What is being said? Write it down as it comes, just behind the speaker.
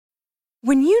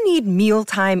When you need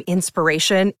mealtime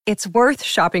inspiration, it's worth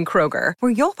shopping Kroger,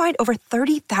 where you'll find over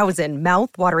 30,000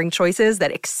 mouth-watering choices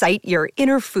that excite your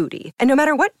inner foodie. And no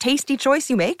matter what tasty choice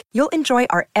you make, you'll enjoy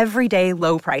our everyday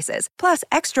low prices, plus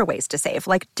extra ways to save,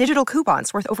 like digital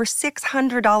coupons worth over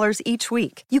 $600 each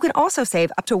week. You can also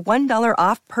save up to $1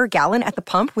 off per gallon at the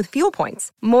pump with fuel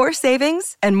points. More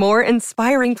savings and more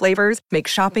inspiring flavors make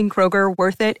shopping Kroger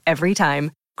worth it every time.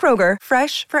 Kroger,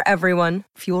 fresh for everyone.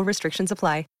 Fuel restrictions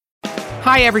apply.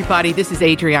 Hi, everybody. This is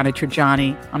Adriana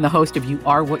Trajani. I'm the host of You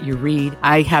Are What You Read.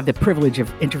 I have the privilege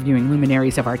of interviewing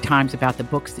luminaries of our times about the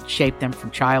books that shaped them from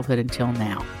childhood until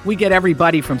now. We get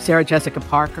everybody from Sarah Jessica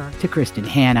Parker to Kristen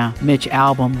Hanna, Mitch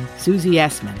Albom, Susie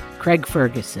Essman, Craig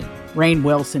Ferguson, Rainn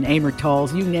Wilson, Amor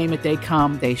Tolls, you name it, they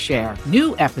come, they share.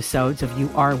 New episodes of You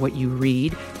Are What You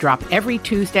Read drop every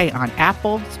Tuesday on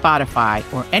Apple, Spotify,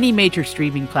 or any major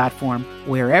streaming platform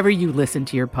wherever you listen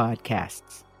to your podcasts.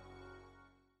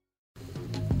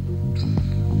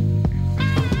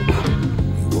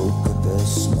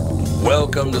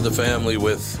 Welcome to the family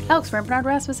with Alex Brant Bernard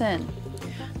Rasmussen,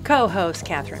 co-host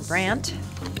Catherine Brandt,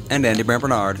 and Andy Brant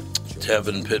Bernard.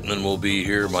 Tevin Pittman will be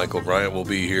here. Michael Bryant will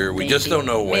be here. We just don't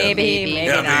know when. Maybe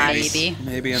not.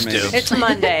 Maybe. It's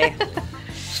Monday.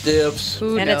 Stiffs.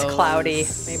 And it's cloudy.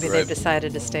 Maybe they've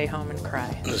decided to stay home and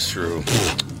cry. That's true.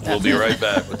 We'll be right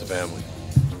back with the family.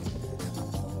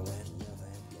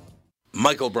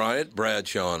 Michael Bryant,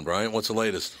 Bradshaw and Bryant, what's the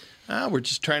latest? We're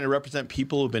just trying to represent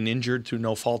people who've been injured through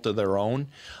no fault of their own.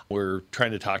 We're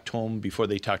trying to talk to them before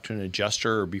they talk to an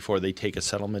adjuster or before they take a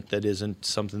settlement that isn't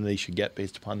something they should get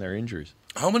based upon their injuries.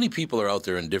 How many people are out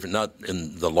there in different, not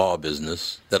in the law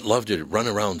business, that love to run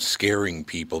around scaring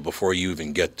people before you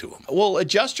even get to them? Well,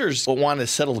 adjusters want to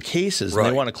settle cases and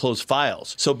they want to close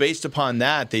files. So based upon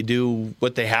that, they do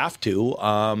what they have to.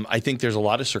 I think there's a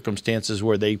lot of circumstances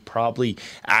where they probably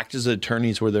act as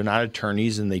attorneys where they're not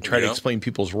attorneys and they try to explain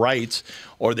people's rights,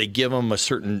 or they give them a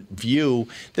certain view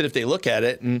that if they look at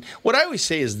it. And what I always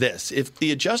say is this: if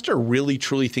the adjuster really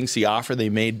truly thinks the offer they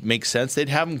made makes sense, they'd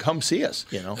have them come see us.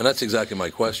 And that's exactly my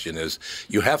question is,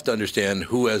 you have to understand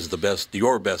who has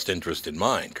your best interest in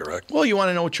mind, correct? Well, you want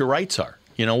to know what your rights are.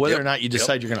 Whether or not you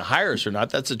decide you're going to hire us or not,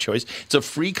 that's a choice. It's a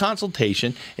free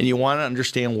consultation, and you want to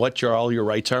understand what all your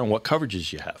rights are and what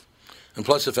coverages you have. And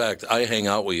plus the fact I hang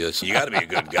out with you, so you got to be a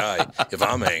good guy if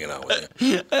I'm hanging out with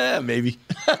you. Maybe.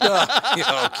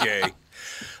 Okay.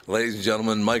 Ladies and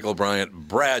gentlemen, Michael Bryant,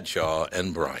 Bradshaw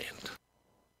and Bryant.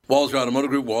 Walser Automotive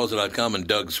Group, Walser.com, and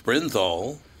Doug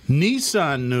Sprinthal.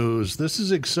 Nissan news. This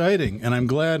is exciting, and I'm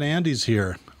glad Andy's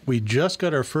here. We just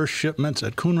got our first shipments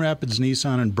at Coon Rapids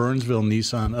Nissan and Burnsville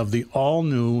Nissan of the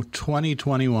all-new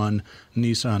 2021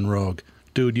 Nissan Rogue.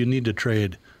 Dude, you need to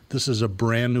trade. This is a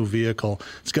brand new vehicle.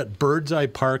 It's got bird's eye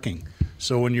parking.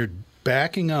 So when you're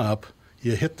backing up,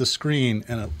 you hit the screen,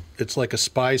 and it's like a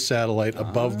spy satellite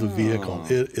above the vehicle.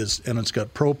 It is, and it's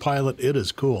got ProPilot. It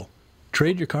is cool.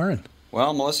 Trade your car in.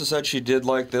 Well, Melissa said she did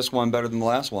like this one better than the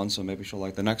last one, so maybe she'll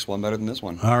like the next one better than this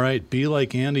one. All right, be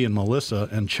like Andy and Melissa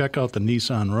and check out the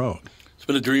Nissan Rogue. It's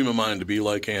been a dream of mine to be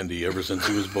like Andy ever since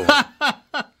he was born.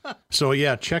 So,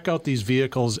 yeah, check out these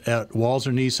vehicles at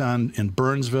Walser Nissan in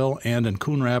Burnsville and in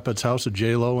Coon Rapids, House of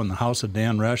J-Lo and the House of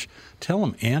Dan Resch. Tell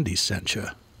them Andy sent you.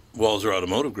 Walser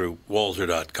Automotive Group,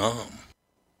 Walser.com.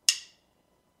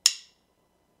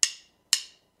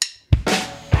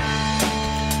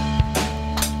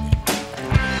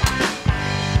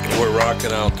 We're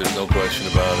rocking out, there's no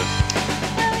question about it.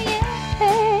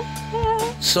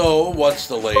 So, what's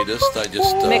the latest?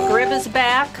 McRib is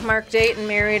back. Mark Dayton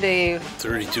married a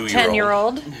 32-year-old.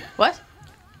 10-year-old. What?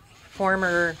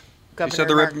 Former Governor You said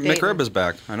the Mark Dayton. McRib is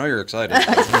back. I know you're excited.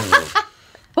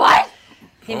 What?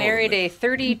 He married a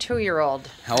 32-year-old.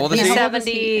 How old is he? He's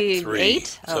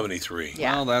 78? 73.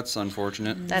 Yeah. Well, that's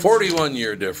unfortunate.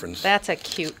 41-year difference. That's a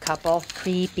cute couple.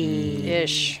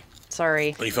 Creepy-ish.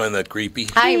 Sorry. You find that creepy?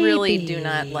 I really do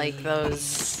not like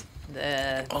those.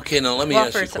 Okay, now let me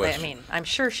ask you a question. I'm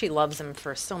sure she loves him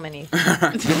for so many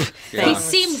things. He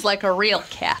seems like a real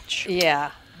catch.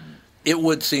 Yeah. It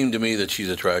would seem to me that she's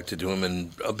attracted to him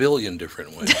in a billion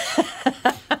different ways.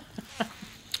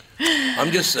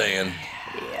 I'm just saying.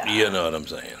 Yeah. You know what I'm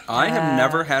saying. I have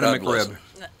never had God a McRib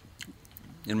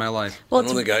in my life. Well, I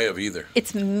don't think I have either.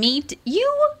 It's meat.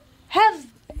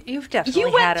 You've definitely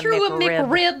You had went through a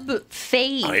McRib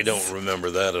phase. I don't remember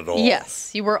that at all.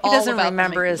 Yes, you were all He doesn't about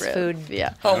remember the his McRib. food.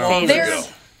 Yeah. How long ago?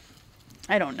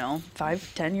 I don't know,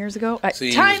 5-10 years ago.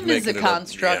 See, time he was is a making it up.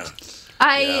 construct.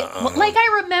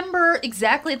 I remember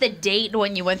exactly the date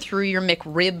when you went through your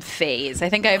McRib phase. I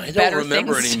think I have I better don't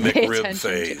remember things any to pay McRib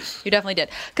attention to. phase. You definitely did.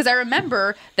 Because I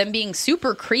remember them being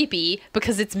super creepy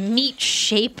because it's meat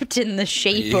shaped in the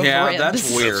shape of Yeah, ribs.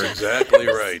 that's weird. That's exactly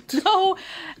right. No,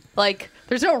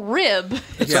 there's no rib.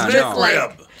 It's Yeah, a no.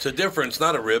 McRib. It's a difference,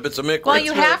 not a rib. It's a McRib. Well,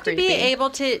 you really have to be creepy. able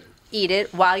to eat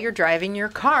it while you're driving your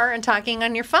car and talking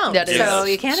on your phone. That is- so Yes,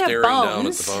 you can't have staring down at the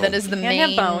bones. phone. That is the You can't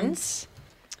main have bones.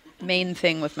 main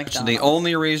thing with It's McDonald's. the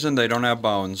only reason they don't have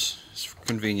bones is for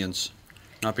convenience,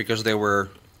 not because they were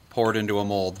poured into a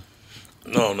mold.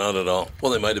 No, not at all.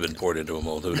 Well, they might have been poured into a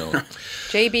mold. Who knows?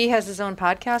 JB has his own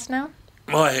podcast now.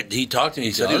 Well, he talked to me.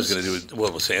 He said he was Does? going to do it.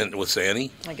 What with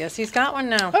Sandy? I guess he's got one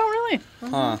now. Oh, really?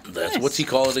 Huh. That's what's he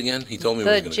call it again? He told me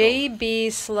what The he was going to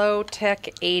JB Slow Tech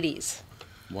 80s.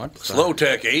 What? Slow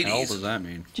Tech The hell 80s. does that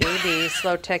mean? JB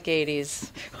Slow Tech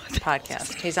 80s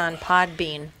podcast. He's on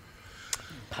Podbean.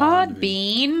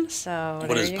 Podbean. So What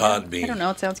there is you go. Podbean? I don't know.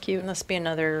 It sounds cute. It must be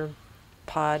another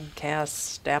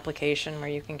podcast application where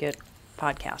you can get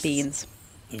podcasts. Beans.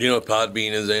 You know what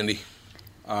Podbean is, Andy?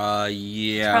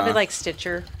 Yeah. Probably like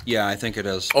Stitcher. Yeah, I think it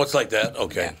is. Oh, it's like that?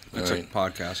 Okay. It's All a right.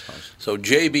 podcast host. So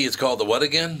JB, it's called the what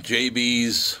again?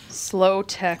 JB's Slow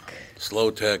Tech Slow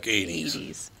Tech 80s.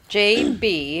 80s.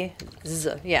 JB.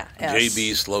 Yeah. S.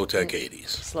 JB's Slow Tech 80s.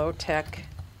 Slow Tech.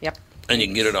 Yep. And you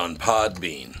can get it on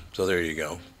Podbean. So there you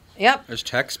go. Yep. Is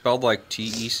tech spelled like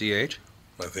T-E-C-H?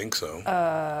 I think so.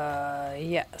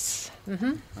 Yes.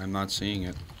 I'm not seeing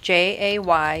it.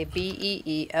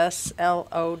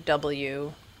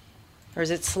 JAYBEESLOW. Or is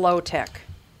it Slow Tech?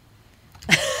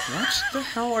 What the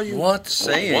hell are you What?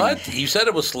 saying? What? You said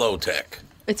it was Slow Tech.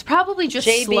 It's probably just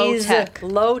Slow JB's Tech.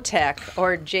 Low Tech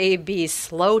or JB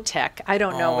Slow Tech. I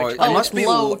don't know Oh, which it one. must be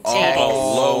low tech.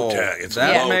 Oh, low tech. It's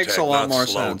that low makes tech, a lot not more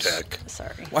slow sense. Tech.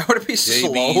 Sorry. Why would it be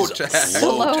slow JB's tech?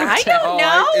 slow I tech. don't Oh,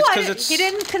 know. it's 'cause it's- He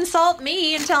didn't consult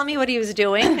me and tell me what he was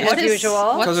doing, as What is- usual.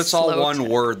 what- Because it's all Slow one tech.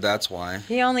 word, that's why.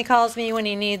 He only calls me when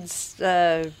he needs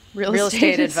Real real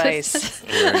estate estate advice.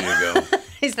 There you go.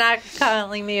 He's not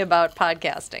calling me about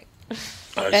podcasting.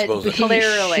 I suppose He it-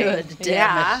 Clearly. should, damn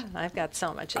yeah, it. I've got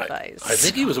so much advice. I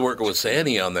think he was working with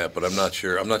Sandy on that, but I'm not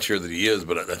sure. I'm not sure that he is,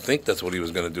 but I think that's what he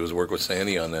was going to do, is work with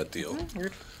Sandy on that deal.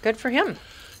 Good for him.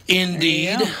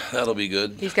 Indeed. That'll be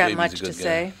good. He's got JB's much a to good guy.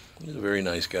 say. He's a very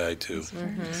nice guy, too.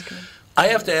 I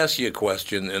have to ask you a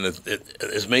question, and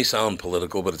it may sound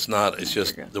political, but it's not. It's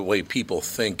just the way people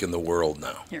think in the world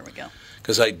now. Here we go.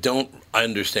 Because I don't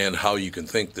understand how you can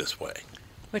think this way.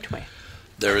 Which way?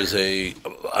 There is a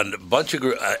bunch of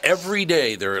every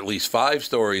day there are at least 5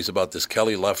 stories about this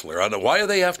Kelly Loeffler. I don't know, why are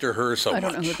they after her so I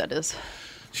much? don't know who that is.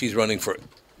 She's running for.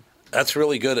 That's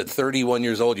really good. At 31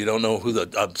 years old, you don't know who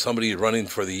somebody running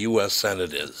for the U.S.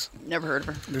 Senate is. Never heard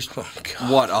of her. There's, Oh,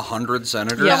 God. what, 100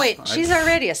 senators? Oh, wait, she's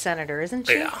already a senator, isn't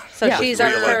she? Yeah. So Yeah. she's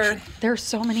up Re-election. for... There are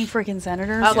so many freaking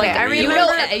senators. Okay, I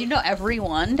remember- You know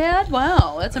everyone, Dad?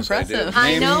 Wow, that's Yes, I do. impressive.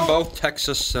 I Name know- both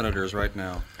Texas senators right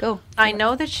now. Go. I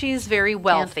know that she's very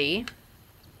wealthy,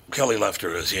 Kelly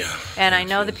Loeffler is, yeah. and I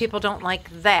know that people don't like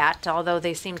that, although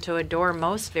they seem to adore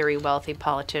most very wealthy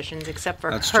politicians, except for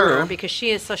That's her, true. because she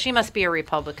is. So she must be a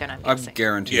Republican, I'm I guessing.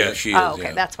 guarantee Yeah, it. she is. Oh, okay,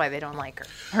 yeah. that's why they don't like her.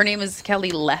 Her name is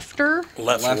Kelly Loeffler.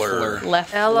 Loeffler. Loeffler.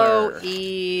 Loeffler.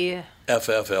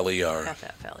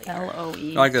 FFLER.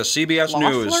 L-O-E. Like this, CBS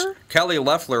News. Loeffler? Kelly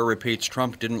Loeffler repeats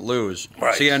Trump didn't lose.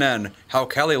 Right. CNN, how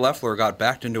Kelly Loeffler got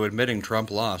backed into admitting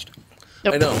Trump lost.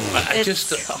 I know. I It's- just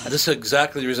this is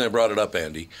exactly the reason I brought it up,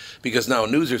 Andy. Because now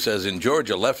Newser says in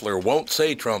Georgia, Loeffler won't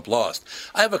say Trump lost.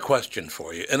 I have a question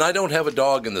for you, and I don't have a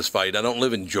dog in this fight. I don't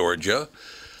live in Georgia.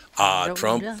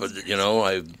 Trump, you know,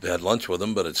 I had lunch with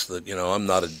him, but it's the, you know, I'm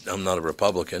not a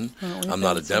Republican. I'm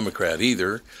not a Democrat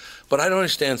either. But I don't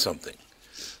understand something.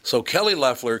 So Kelly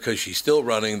Loeffler, because she's still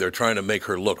running, they're trying to make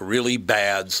her look really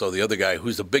bad. So the other guy,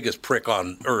 who's the biggest prick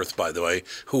on earth, by the way,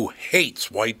 who hates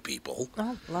white people.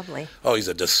 Oh, lovely. Oh, he's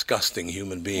a disgusting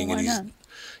human being, Well, and why he's, not?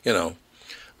 you know,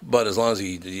 but as long as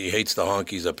he hates the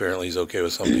honkies, apparently he's okay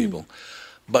with some people.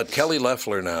 But Kelly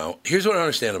Loeffler now, here's what I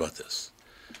understand about this.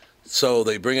 So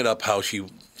they bring it up how she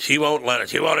won't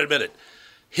admit it.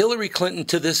 Hillary Clinton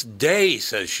to this day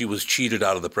says she was cheated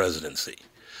out of the presidency.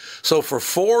 So for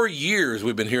 4 years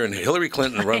we've been hearing Hillary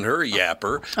Clinton run her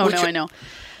yapper. Oh, no, I know.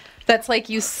 That's like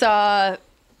you saw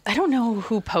I don't know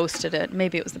who posted it.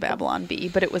 Maybe it was the Babylon Bee,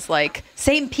 but it was like,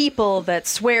 same people that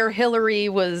swear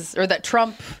that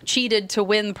Trump cheated to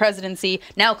win the presidency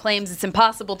now claims it's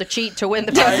impossible to cheat to win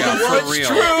the presidency. Well, it's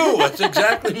true. That's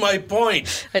exactly my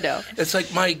point. I know. It's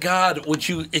like, my God,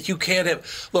 if you can't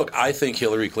have... Look, I think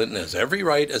Hillary Clinton has every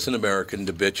right as an American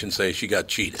to bitch and say she got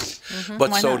cheated. Mm-hmm.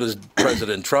 But so does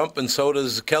President Trump, and so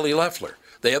does Kelly Loeffler.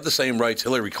 They have the same rights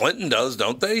Hillary Clinton does,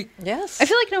 don't they? Yes. I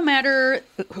feel like no matter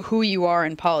who you are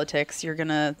in politics, you're going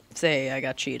to say, I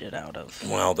got cheated out of.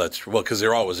 Well, that's true. Well, because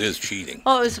there always is cheating.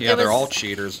 Oh, they're all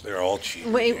cheaters. They're all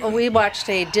cheaters. We watched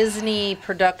a Disney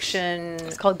production.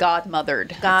 It's called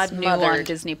Godmothered. It's new on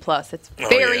Disney Plus. It's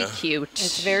very cute.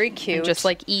 It's very cute. And just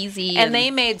like easy. And they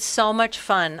made so much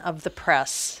fun of the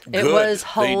press. Good. It was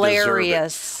They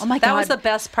hilarious. deserve Oh my God. That was the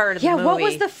best part of the movie. Yeah, what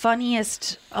was the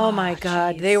funniest? Oh my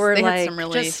God. Geez. They were They like had some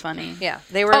really just funny. Yeah,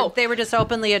 they were just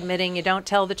openly admitting you don't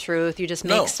tell the truth, you just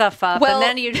make stuff up, Well,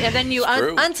 and then you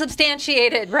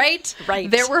unsubstantiated, right?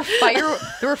 Right. There were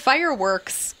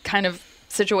fireworks kind of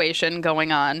situation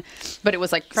going on, but it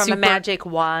was like from a magic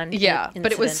wand. Yeah,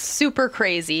 but it was super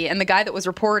crazy, and the guy that was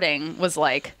reporting was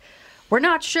like, "We're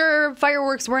not sure,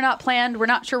 fireworks were not planned. We're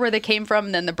not sure where they came from."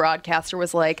 And then the broadcaster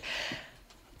was like,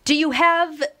 "Do you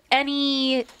have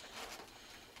any?"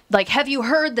 Like, have you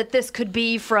heard that this could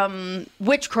be from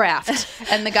witchcraft?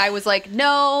 And the guy was like,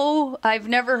 no, I've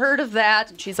never heard of that.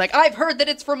 And she's like, I've heard that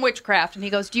it's from witchcraft. And he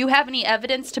goes, do you have any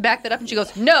evidence to back that up? And she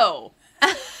goes, no.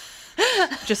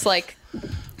 Just like...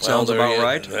 Sounds about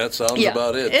right. That sounds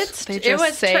about it.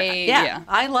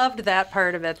 I loved that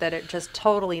part of it, that it just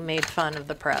totally made fun of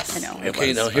the press. I know.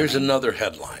 Okay, now here's another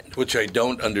headline, which I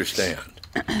don't understand.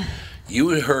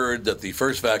 You heard that the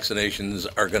first vaccinations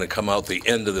are going to come out the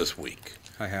end of this week.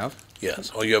 I have.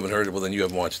 Yes. Oh, you haven't heard it? Well, then you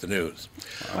haven't watched the news.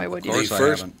 Why would you? Of course I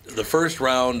haven't. The first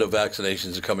round of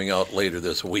vaccinations are coming out later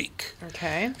this week.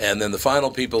 Okay. And then the final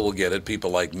people will get it.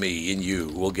 People like me and you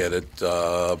will get it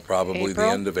probably the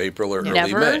end of April or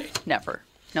early May. Never.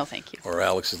 No, thank you. Or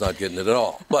Alex is not getting it at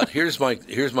all. But here's my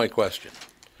question.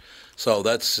 So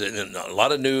that's a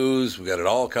lot of news. We got it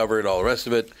all covered, all the rest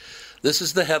of it. This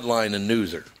is the headline in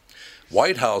Newser.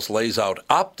 White House lays out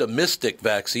optimistic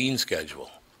vaccine schedule.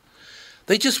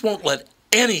 They just won't let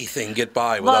anything get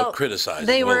by without criticizing.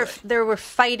 They were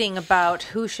fighting about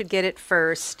who should get it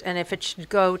first, and if it should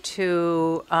go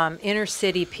to inner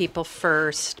city people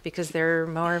first because they're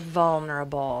more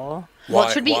vulnerable. Well,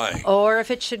 it should be, why? Or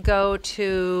if it should go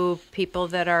to people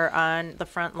that are on the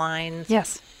front lines.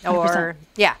 Yes. 100%.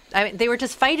 I mean, they were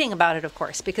just fighting about it, of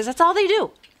course, because that's all they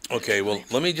do. Okay, well,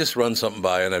 let me just run something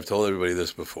by, and I've told everybody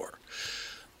this before.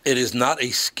 It is not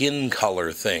a skin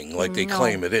color thing like they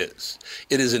claim it is.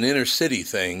 It is an inner city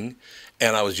thing.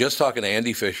 And I was just talking to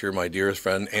Andy Fisher, my dearest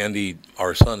friend. Andy,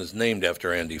 our son, is named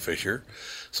after Andy Fisher.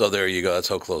 So there you go. That's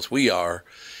how close we are.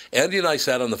 Andy and I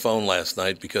sat on the phone last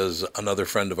night because another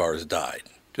friend of ours died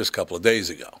just a couple of days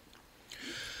ago.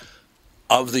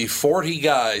 Of the 40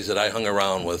 guys that I hung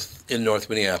around with in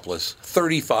North Minneapolis,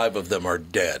 35 of them are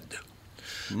dead.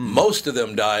 Most of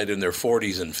them died in their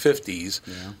 40s and 50s,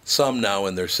 some now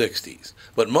in their 60s.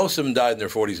 But most of them died in their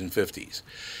 40s and 50s.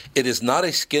 It is not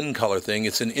a skin color thing.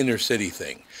 It's an inner city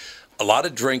thing. A lot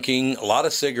of drinking, a lot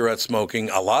of cigarette smoking,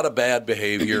 a lot of bad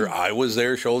behavior. I was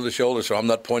there shoulder to shoulder, so I'm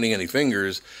not pointing any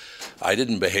fingers. I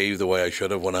didn't behave the way I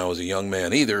should have when I was a young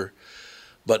man either.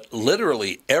 But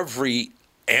literally every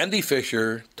Andy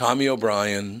Fisher, Tommy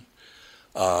O'Brien,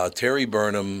 Terry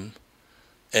Burnham,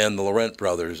 and the Laurent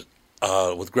brothers,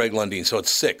 with Greg Lundin. So it's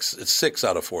 6. It's 6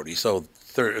 out of 40. So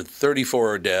 34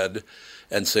 are dead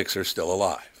and 6 are still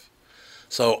alive.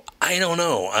 So I don't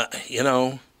know.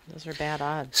 Those are bad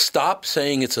odds. Stop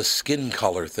saying it's a skin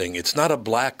color thing. It's not a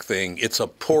black thing. It's a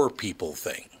poor people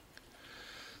thing.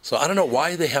 So I don't know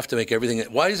why they have to make everything.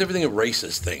 Why is everything a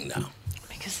racist thing now?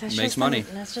 Because that's makes money.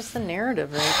 That's just the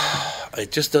narrative right now.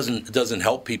 It just doesn't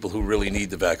help people who really need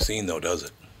the vaccine, though, does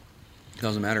it?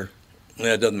 Doesn't matter.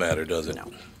 Yeah, it doesn't matter, does it?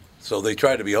 No. So they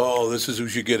try to be, this is who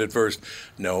should get it first.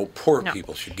 No, poor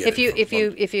people should get it.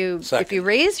 If you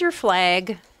raise your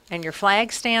flag and your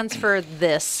flag stands for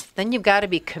this, then you've got to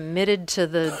be committed to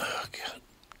the.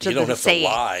 You don't have to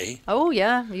lie. Oh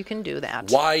yeah, you can do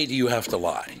that. Why do you have to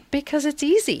lie? Because it's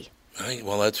easy.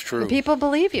 Well, that's true. People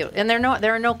believe you, and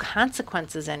there are no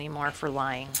consequences anymore for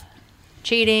lying,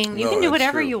 cheating. You can do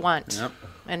whatever you want,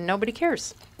 and nobody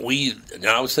cares.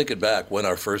 I was thinking back when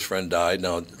our first friend died.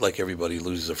 Now, like everybody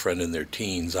loses a friend in their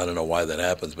teens. I don't know why that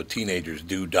happens, but teenagers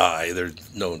do die.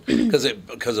 There's no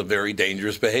because of very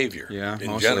dangerous behavior. Yeah,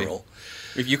 in mostly. general.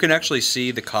 If you can actually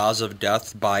see the cause of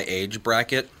death by age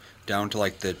bracket down to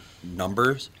like the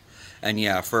numbers, and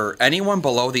for anyone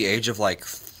below the age of like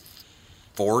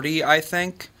 40, I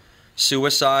think.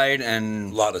 Suicide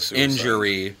and A lot of suicide.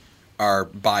 injury are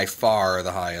by far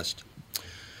the highest.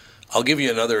 I'll give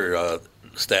you another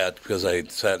stat because I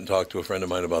sat and talked to a friend of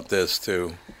mine about this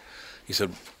too. He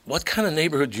said, "What kind of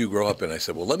neighborhood did you grow up in?" I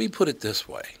said, "Well, let me put it this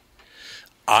way.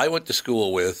 I went to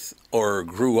school with or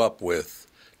grew up with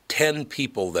 10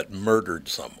 people that murdered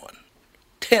someone.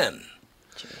 10.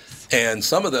 Jeez. And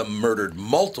some of them murdered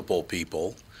multiple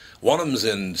people. One of them's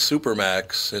in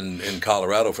Supermax in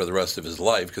Colorado for the rest of his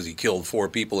life because he killed 4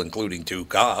 people, including 2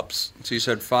 cops. So you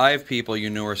said 5 people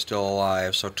you knew were still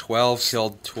alive, so 12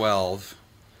 killed 12,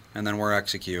 and then were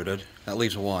executed. That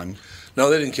leaves 1.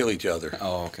 No, they didn't kill each other.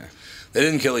 Oh, okay. They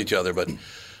didn't kill each other, but,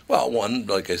 well, one,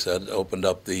 like I said, opened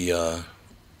up, he got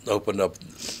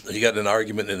in an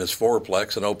argument in his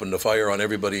fourplex and opened a fire on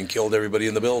everybody and killed everybody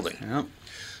in the building. Yep.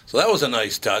 So that was a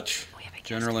nice touch.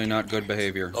 Generally not good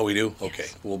behavior. Oh, we do? Okay.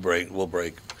 We'll break.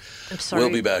 I'm sorry.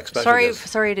 We'll be back.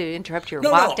 Sorry to interrupt your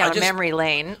walk down memory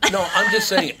lane. No, I'm just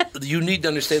saying, you need to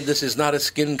understand this is not a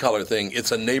skin color thing.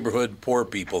 It's a neighborhood poor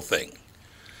people thing.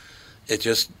 It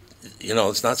just,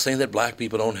 it's not saying that black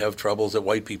people don't have troubles that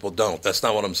white people don't. That's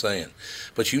not what I'm saying.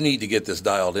 But you need to get this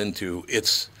dialed into.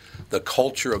 It's the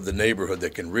culture of the neighborhood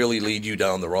that can really lead you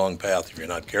down the wrong path if you're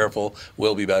not careful.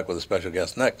 We'll be back with a special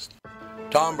guest next.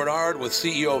 Tom Bernard with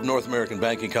CEO of North American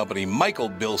Banking Company, Michael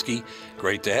Bilski.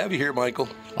 Great to have you here, Michael.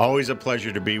 Always a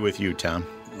pleasure to be with you, Tom.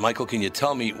 Michael, can you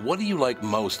tell me, what do you like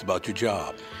most about your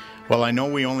job? Well, I know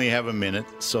we only have a minute,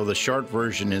 so the short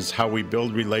version is how we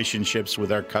build relationships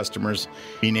with our customers,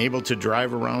 being able to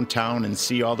drive around town and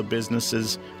see all the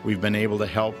businesses we've been able to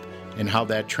help, and how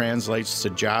that translates to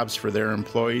jobs for their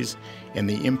employees and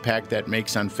the impact that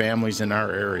makes on families in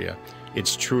our area.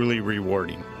 It's truly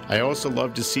rewarding. I also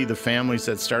love to see the families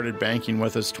that started banking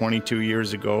with us 22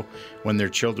 years ago when their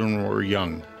children were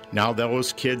young. Now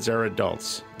those kids are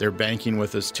adults. They're banking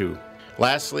with us too.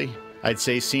 Lastly, I'd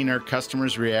say seeing our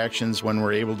customers' reactions when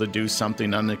we're able to do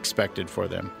something unexpected for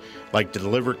them, like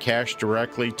deliver cash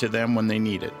directly to them when they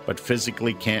need it, but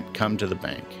physically can't come to the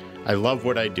bank. I love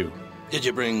what I do. Did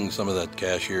you bring some of that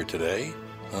cash here today?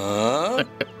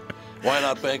 Why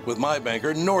not bank with my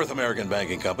banker, North American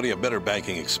Banking Company, a better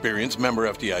banking experience, member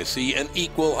FDIC, and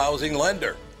equal housing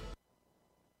lender.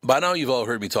 By now, you've all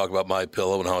heard me talk about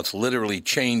MyPillow and how it's literally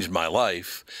changed my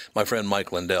life. My friend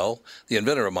Mike Lindell, the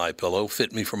inventor of MyPillow,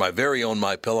 fit me for my very own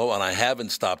MyPillow, and I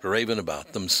haven't stopped raving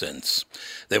about them since.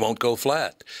 They won't go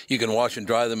flat. You can wash and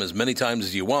dry them as many times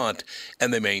as you want,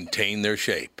 and they maintain their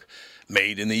shape.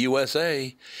 Made in the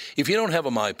USA. If you don't have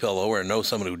a MyPillow or know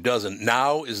someone who doesn't,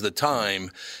 now is the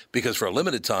time, because for a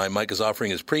limited time, Mike is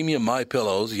offering his premium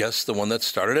MyPillows, yes, the one that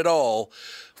started it all,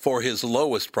 for his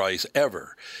lowest price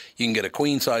ever. You can get a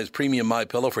queen-size premium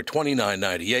MyPillow for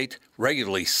 $29.98,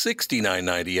 regularly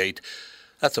 $69.98.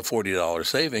 That's a $40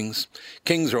 savings.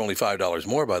 Kings are only $5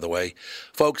 more, by the way.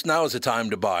 Folks, now is the time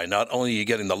to buy. Not only are you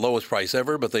getting the lowest price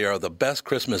ever, but they are the best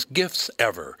Christmas gifts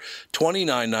ever.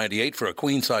 $29.98 for a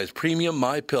queen-size premium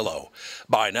MyPillow.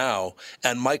 Buy now,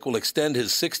 and Mike will extend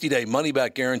his 60-day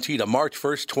money-back guarantee to March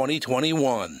 1st,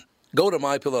 2021. Go to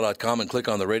MyPillow.com and click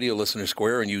on the radio listener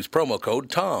square and use promo code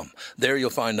TOM. There you'll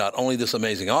find not only this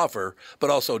amazing offer, but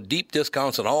also deep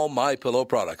discounts on all MyPillow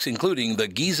products, including the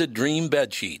Giza Dream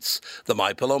bed sheets, the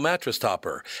MyPillow mattress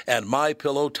topper, and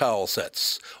MyPillow towel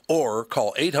sets. Or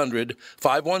call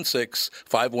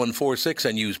 800-516-5146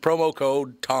 and use promo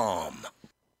code TOM.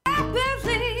 I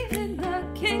believe in the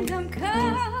kingdom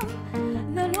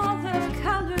come, then all the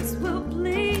colors will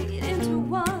bleed into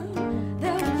one.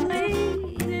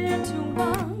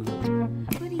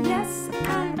 But yes,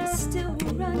 I'm still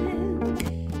running.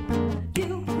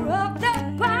 You broke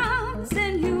the bonds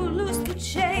and you loose the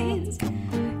chains.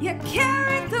 You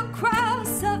carried the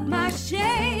cross of my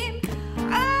shame.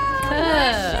 Oh,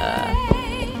 my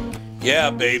shame. Yeah,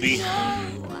 baby.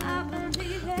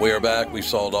 We are back. We've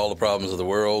solved all the problems of the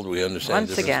world. We understand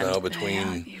this is now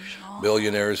between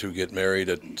billionaires who get married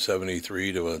at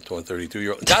 73 to a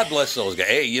 32-year-old. God bless those guys.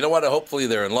 Hey, you know what? Hopefully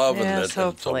they're in love, and it's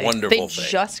a wonderful thing. They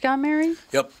just got married?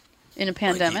 Yep. In a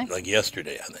pandemic? Like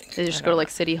yesterday, I think. Did they just go to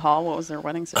City Hall? What was their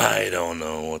wedding ceremony? I don't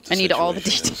know what the I need all the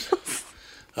details.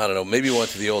 I don't know. Maybe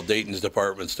went to the old Dayton's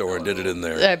department store and did it in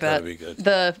there. I bet. That'd be good.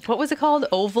 What was it called? The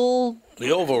Oval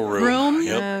Room?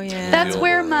 Yep. Oh, yeah. That's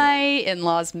where my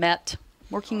in-laws met.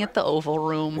 Working at the Oval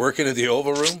Room. Working at the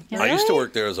Oval Room? Yeah. I used to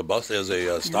work there as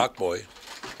a stock boy.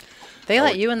 They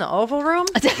let you in the Oval Room?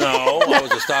 No, I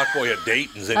was a stock boy at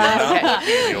Dayton's. They did not let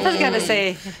me in the Oval Room. I was going to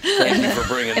say. Thank you for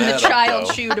bringing in that the child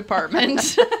up, shoe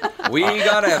department. We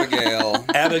got Abigail.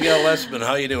 Abigail Lessman.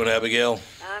 How you doing, Abigail?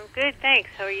 I'm good, thanks.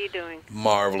 How are you doing?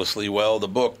 Marvelously well. The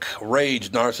book,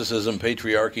 Rage, Narcissism,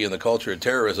 Patriarchy, and the Culture of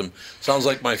Terrorism, sounds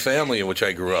like my family in which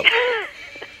I grew up.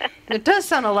 It does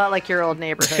sound a lot like your old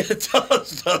neighborhood. It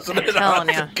does, doesn't it? I'm telling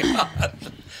you.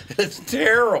 God. It's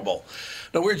terrible.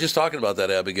 No, we were just talking about that,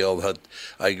 Abigail. How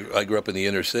I grew up in the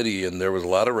inner city, and there was a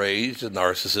lot of rage,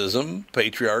 narcissism,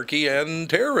 patriarchy, and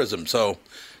terrorism. So,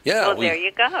 yeah. Well, there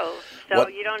you go. So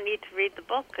you don't need to read the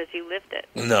book because you lived it.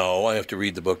 No, I have to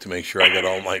read the book to make sure I got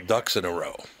all my ducks in a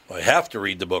row. I have to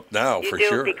read the book now, for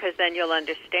sure. You do, because then you'll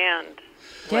understand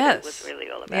what it was really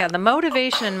all about. Yeah, the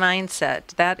motivation and mindset,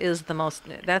 that is the most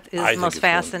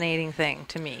fascinating thing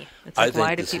to me. It's like,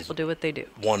 why do people do what they do?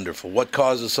 Wonderful. What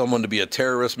causes someone to be a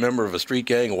terrorist, member of a street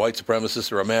gang, a white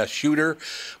supremacist, or a mass shooter?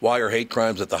 Why are hate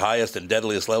crimes at the highest and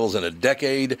deadliest levels in a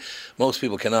decade? Most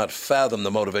people cannot fathom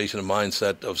the motivation and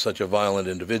mindset of such a violent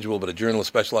individual, but a journalist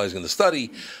specializing in the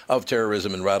study of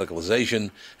terrorism and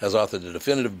radicalization has authored a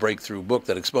definitive breakthrough book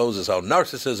that exposes how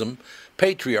narcissism,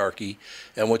 patriarchy,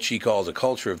 and what she calls a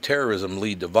culture of terrorism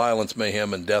lead to violence,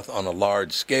 mayhem, and death on a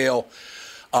large scale.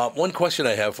 One question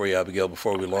I have for you, Abigail,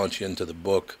 before we launch into the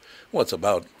book. Well, it's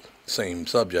about the same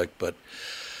subject, but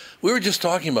we were just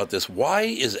talking about this. Why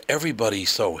is everybody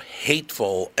so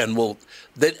hateful? And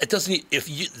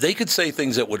they could say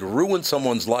things that would ruin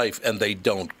someone's life, and they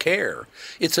don't care.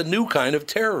 It's a new kind of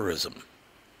terrorism.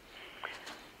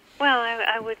 Well,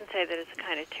 I wouldn't say that it's a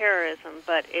kind of terrorism,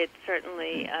 but it's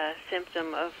certainly a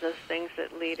symptom of those things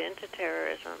that lead into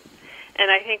terrorism.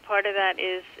 And I think part of that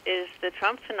is the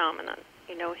Trump phenomenon.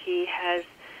 You know, he has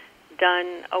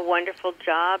done a wonderful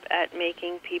job at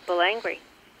making people angry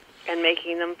and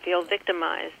making them feel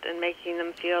victimized and making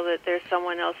them feel that there's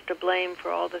someone else to blame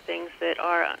for all the things that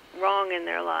are wrong in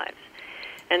their lives.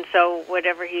 And so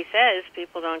whatever he says,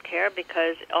 people don't care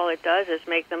because all it does is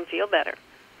make them feel better.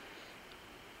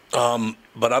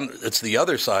 But it's the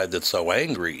other side that's so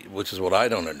angry, which is what I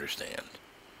don't understand.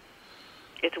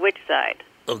 It's which side?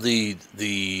 Of the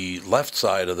left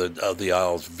side of the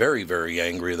aisle is very, very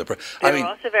angry. They're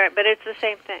also very, but it's the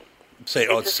same thing. It's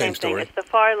the same story. It's the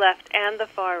far left and the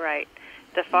far right.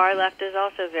 The far left is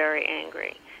also very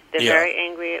angry. They're very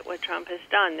angry at what Trump has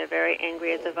done. They're very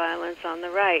angry at the violence on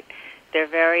the right. They're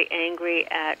very angry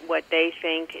at what they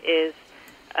think is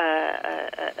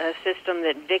a system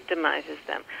that victimizes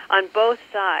them. On both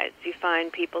sides, you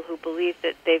find people who believe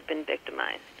that they've been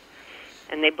victimized.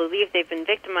 And they believe they've been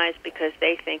victimized because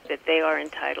they think that they are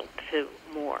entitled to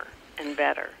more and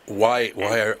better. Why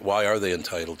are they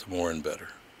entitled to more and better?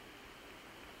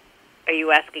 Are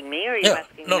you asking me, or are you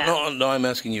asking them? No. I'm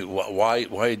asking you.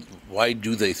 Why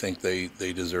do they think they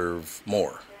deserve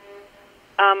more?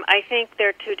 I think there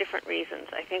are two different reasons.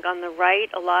 I think on the right,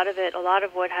 a lot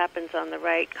of what happens on the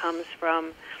right comes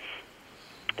from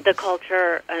the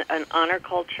culture, an honor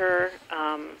culture,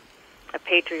 a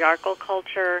patriarchal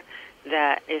culture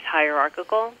that is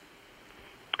hierarchical.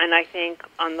 And I think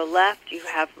on the left, you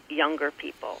have younger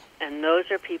people. And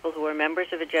those are people who are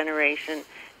members of a generation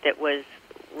that was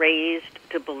raised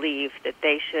to believe that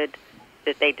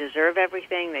they deserve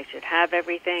everything, they should have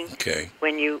everything. Okay.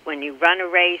 When you run a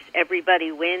race,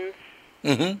 everybody wins.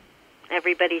 Mm-hmm.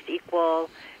 Everybody's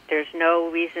equal. There's no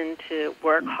reason to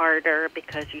work harder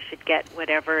because you should get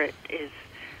whatever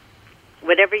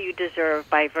you deserve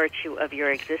by virtue of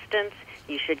your existence.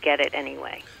 You should get it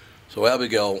anyway. So,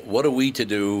 Abigail, what are we to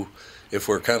do if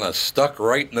we're kind of stuck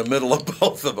right in the middle of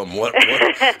both of them?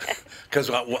 Because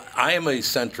I am a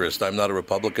centrist. I'm not a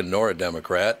Republican nor a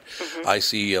Democrat. Mm-hmm. I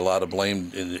see a lot of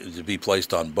blame to be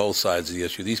placed on both sides of the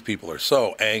issue. These people are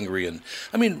so angry and,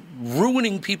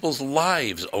 ruining people's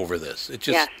lives over this. It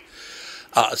just.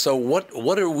 Yes. So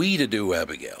what are we to do,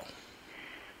 Abigail?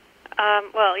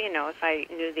 Well, if I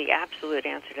knew the absolute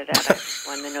answer to that, I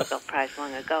won the Nobel Prize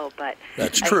long ago. But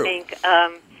that's true.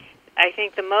 I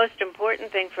think the most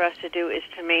important thing for us to do is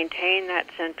to maintain that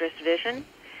centrist vision,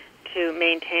 to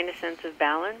maintain a sense of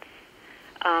balance,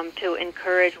 to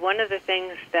encourage. One of the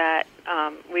things that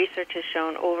research has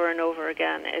shown over and over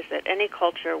again is that any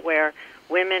culture where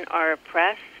women are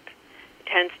oppressed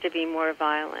tends to be more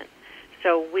violent.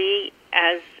 So we,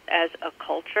 as a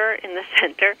culture in the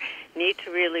center, need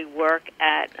to really work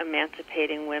at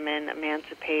emancipating women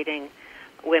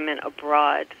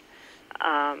abroad,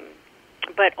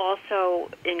 but also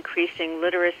increasing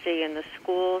literacy in the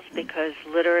schools, because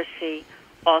literacy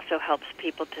also helps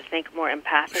people to think more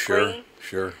empathically.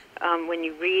 Sure. When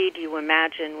you read, you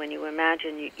imagine. When you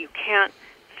imagine, you can't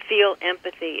feel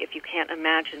empathy if you can't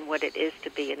imagine what it is to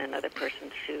be in another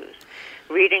person's shoes.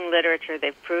 Reading literature,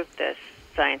 they've proved this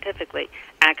scientifically,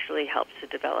 actually helps to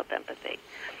develop empathy.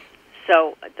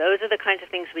 So those are the kinds of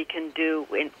things we can do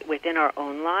within our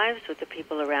own lives with the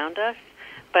people around us.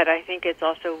 But I think it's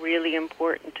also really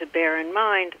important to bear in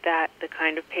mind that the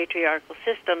kind of patriarchal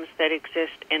systems that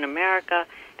exist in America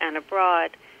and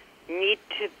abroad need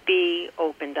to be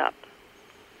opened up.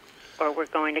 Or we're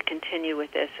going to continue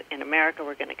with this. In America,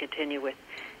 we're going to continue with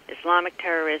Islamic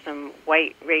terrorism,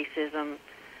 white racism,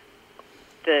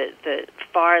 the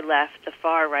far left, the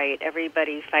far right,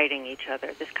 everybody fighting each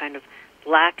other, this kind of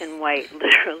black and white,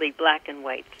 literally black and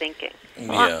white thinking.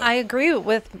 Well, I agree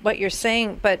with what you're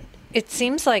saying, but it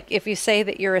seems like if you say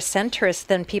that you're a centrist,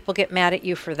 then people get mad at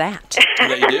you for that.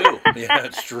 They do. Yeah,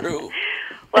 it's true.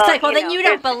 Well, it's like, well, then you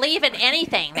don't believe in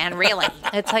anything, then, really.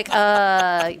 It's like,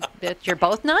 you're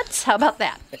both nuts? How about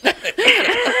that?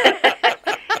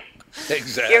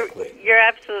 Exactly. You're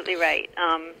absolutely right.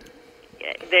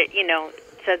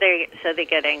 So they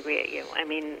get angry at you. I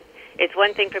mean, it's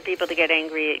one thing for people to get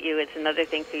angry at you. It's another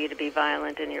thing for you to be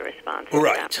violent in your response to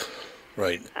them.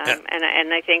 Right.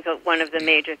 And I think one of the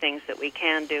major things that we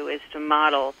can do is to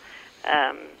model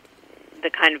the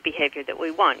kind of behavior that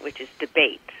we want, which is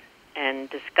debate and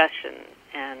discussion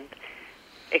and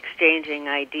exchanging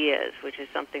ideas, which is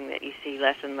something that you see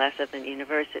less and less of in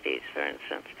universities, for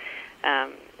instance.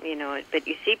 But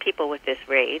you see people with this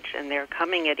rage, and they're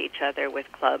coming at each other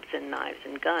with clubs and knives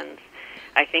and guns.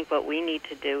 I think what we need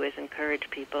to do is encourage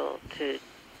people to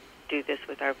do this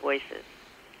with our voices.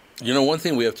 You know, one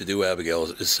thing we have to do, Abigail,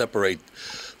 is separate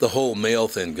the whole male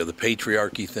thing, the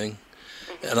patriarchy thing.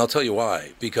 And I'll tell you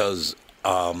why. Because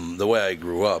the way I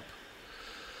grew up,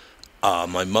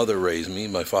 my mother raised me.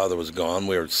 My father was gone.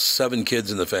 We were 7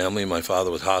 kids in the family. My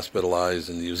father was hospitalized,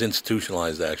 and he was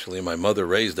institutionalized, actually. My mother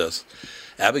raised us.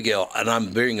 Abigail, and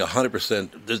I'm being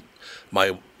 100%,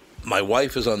 my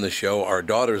wife is on the show, our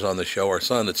daughter's on the show, our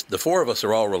son. It's the 4 of us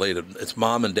are all related. It's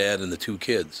mom and dad and the 2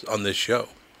 kids on this show.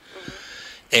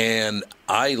 And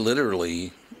I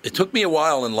literally, it took me a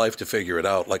while in life to figure it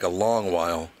out, like a long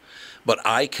while, but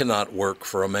I cannot work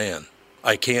for a man.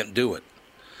 I can't do it.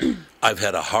 I've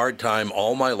had a hard time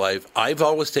all my life. I've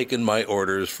always taken my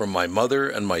orders from my mother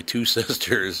and my 2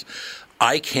 sisters.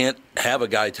 I can't have a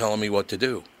guy telling me what to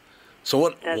do. So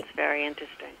what? That's very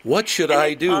interesting. What should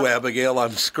I do, Abigail?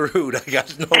 I'm screwed. I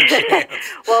got no chance.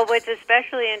 Well, what's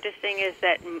especially interesting is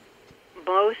that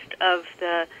most of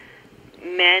the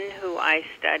men who I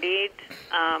studied,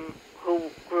 who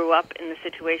grew up in the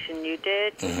situation you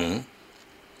did,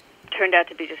 turned out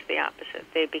to be just the opposite.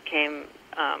 They became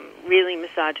really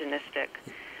misogynistic.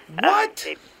 What?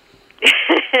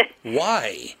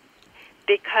 Why?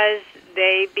 Because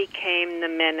they became the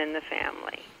men in the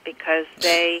family. Because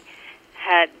they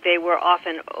were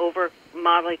often over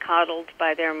mollycoddled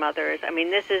by their mothers. I mean,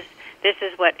 this is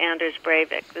what Anders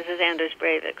Breivik. This is Anders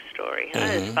Breivik's story.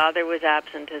 His father was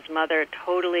absent. His mother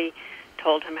totally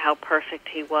told him how perfect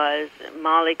he was,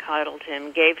 mollycoddled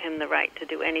him, gave him the right to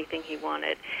do anything he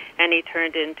wanted, and he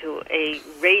turned into a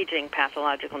raging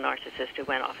pathological narcissist who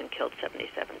went off and killed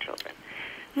 77 children.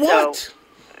 What? So,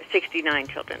 69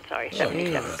 children, sorry,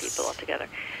 77 people altogether.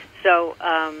 So,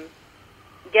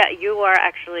 yeah, you are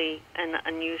actually an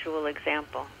unusual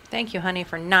example. Thank you, honey,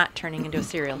 for not turning into a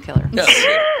serial killer. Yeah,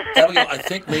 Abigail, I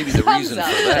think maybe the reason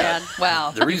for that.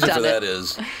 Wow. The reason for that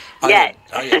is I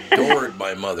adored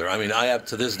my mother. I mean, I have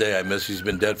to this day. I miss. She's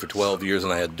been dead for 12 years,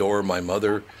 and I adore my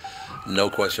mother, no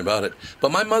question about it.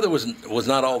 But my mother was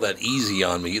not all that easy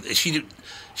on me.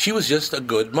 She was just a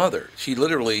good mother. She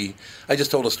literally. I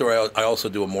just told a story. I also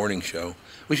do a morning show.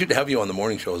 We should have you on the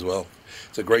morning show as well.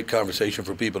 It's a great conversation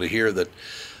for people to hear that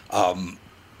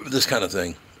this kind of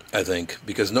thing. I think,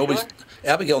 because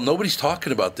Abigail, nobody's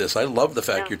talking about this. I love the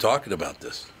fact you're talking about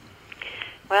this.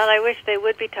 Well, I wish they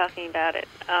would be talking about it.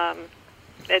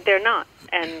 They're not.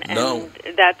 And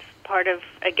that's part of,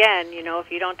 again, if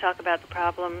you don't talk about the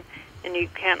problem and you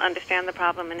can't understand the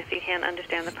problem, and if you can't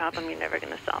understand the problem, you're never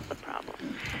going to solve the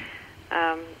problem.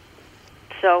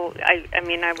 So, I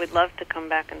mean, I would love to come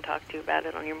back and talk to you about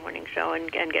it on your morning show and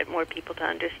get more people to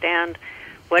understand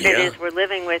what it is we're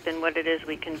living with and what it is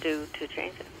we can do to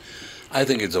change it. I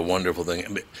think it's a wonderful thing. I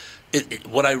mean,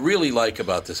 what I really like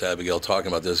about this, Abigail, talking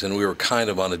about this, and we were kind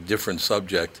of on a different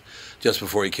subject just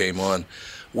before he came on,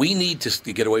 we need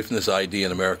to get away from this idea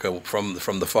in America from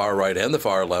the far right and the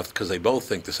far left, because they both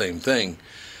think the same thing,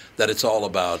 that it's all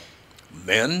about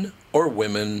men or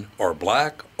women or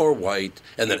black or white,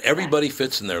 and that everybody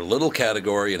fits in their little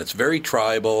category, and it's very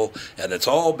tribal, and it's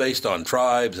all based on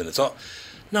tribes, and it's all...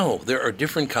 No, there are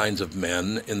different kinds of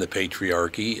men in the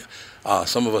patriarchy.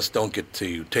 Some of us don't get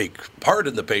to take part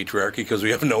in the patriarchy because we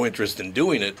have no interest in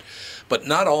doing it. But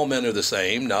not all men are the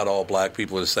same. Not all black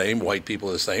people are the same. White people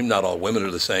are the same. Not all women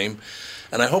are the same.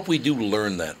 And I hope we do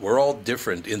learn that. We're all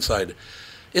different inside.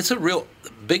 It's the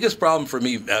biggest problem for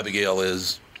me, Abigail,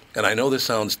 is, and I know this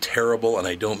sounds terrible, and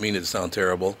I don't mean it to sound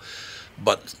terrible,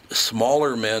 but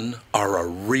smaller men are a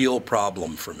real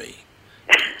problem for me.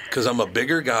 Because I'm a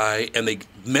bigger guy, and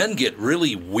men get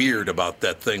really weird about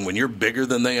that thing. When you're bigger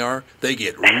than they are, they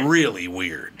get really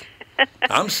weird.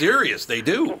 I'm serious, they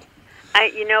do.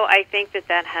 I think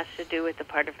that has to do with the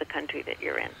part of the country that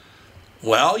you're in.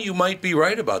 Well, you might be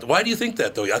right about that. Why do you think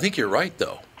that, though? I think you're right,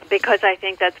 though. Because I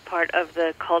think that's part of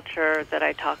the culture that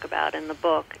I talk about in the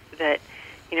book. That,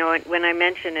 when I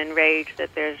mention in Rage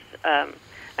that there's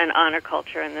an honor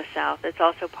culture in the South, it's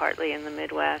also partly in the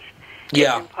Midwest.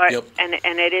 Yeah. Yep. And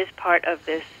it is part of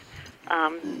this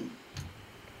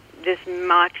this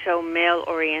macho,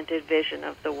 male-oriented vision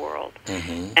of the world.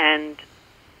 Mm-hmm. And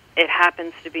it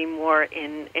happens to be more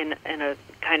in a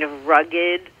kind of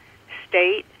rugged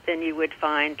state than you would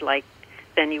find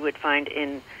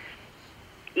in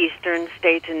eastern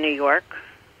states in New York,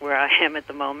 where I am at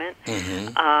the moment.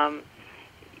 Mm-hmm.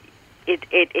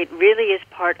 It really is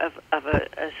part of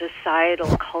a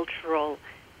societal, cultural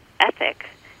ethic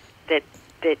that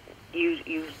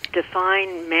you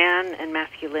define man and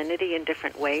masculinity in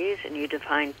different ways, and you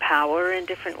define power in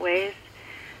different ways.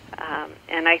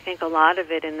 And I think a lot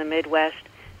of it in the Midwest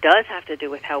does have to do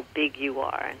with how big you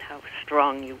are and how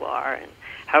strong you are and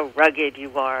how rugged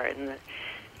you are, and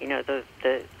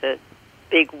the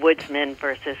big woodsman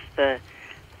versus the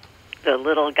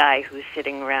little guy who's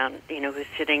sitting around, who's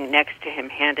sitting next to him,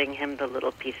 handing him the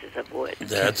little pieces of wood.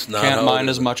 That's not can't mine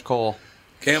as much coal.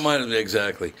 Can't mine it,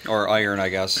 exactly. Or iron, I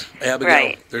guess. Abigail,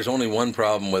 right. There's only one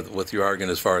problem with your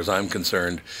argument as far as I'm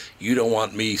concerned. You don't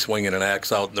want me swinging an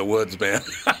axe out in the woods, man.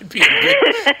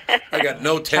 I got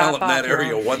no talent in that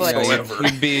area whatsoever.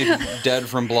 You'd be dead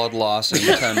from blood loss in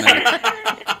 10 minutes.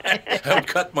 I would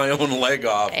cut my own leg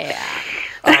off. Yeah.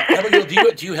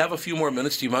 Abigail, do you have a few more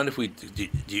minutes? Do you mind if we? Do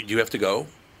you have to go?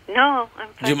 No,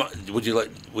 I'm fine. Would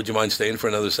you mind staying for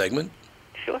another segment?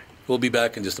 Sure. We'll be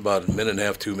back in just about a minute and a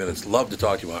half, 2 minutes. Love to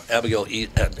talk to you about Abigail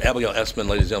Esmond,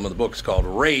 ladies and gentlemen. The book is called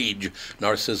Rage,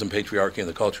 Narcissism, Patriarchy, and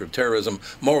the Culture of Terrorism.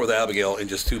 More with Abigail in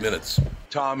just 2 minutes.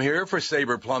 Tom here for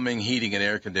Sabre Plumbing, Heating, and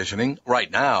Air Conditioning.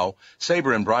 Right now,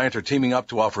 Sabre and Bryant are teaming up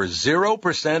to offer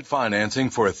 0%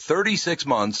 financing for 36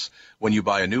 months when you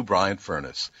buy a new Bryant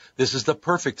furnace. This is the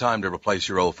perfect time to replace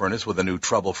your old furnace with a new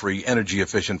trouble-free,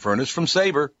 energy-efficient furnace from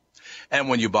Sabre. And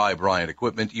when you buy Bryant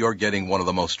equipment, you're getting one of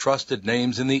the most trusted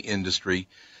names in the industry.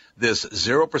 This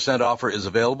 0% offer is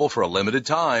available for a limited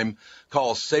time.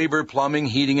 Call Sabre Plumbing,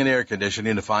 Heating, and Air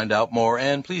Conditioning to find out more,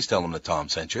 and please tell them that Tom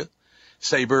sent you.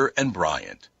 Sabre and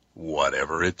Bryant,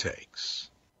 whatever it takes.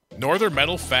 Northern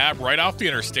Metal Fab, right off the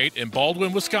interstate in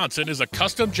Baldwin, Wisconsin, is a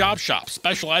custom job shop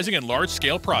specializing in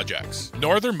large-scale projects.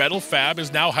 Northern Metal Fab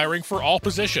is now hiring for all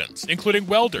positions, including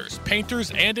welders, painters,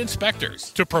 and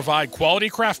inspectors, to provide quality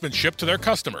craftsmanship to their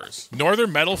customers. Northern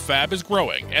Metal Fab is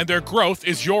growing, and their growth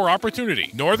is your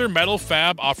opportunity. Northern Metal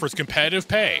Fab offers competitive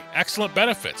pay, excellent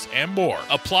benefits, and more.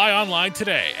 Apply online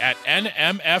today at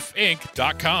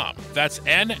nmfinc.com. That's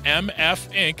nmfinc.com.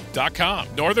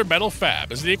 Northern Metal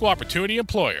Fab is the equal opportunity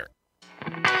employer.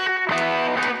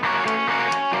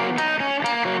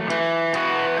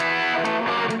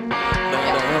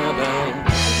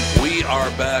 We are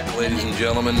back, ladies and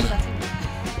gentlemen.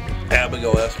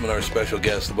 Abigail Esmond, our special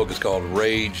guest. The book is called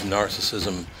Rage,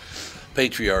 Narcissism,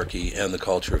 Patriarchy, and the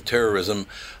Culture of Terrorism.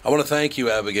 I want to thank you,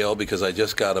 Abigail, because I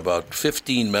just got about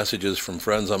 15 messages from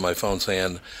friends on my phone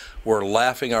saying we're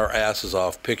laughing our asses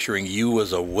off picturing you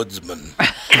as a woodsman.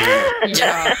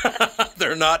 Yeah.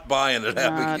 They're not buying it,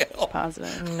 Not Abigail.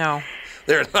 Positive. No.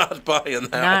 They're not buying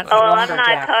that Not one. Oh, I'm not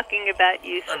lumberjack. talking about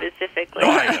you specifically.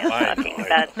 I I'm talking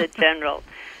about the general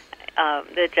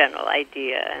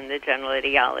idea and the general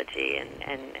ideology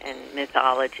and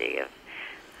mythology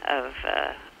of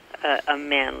a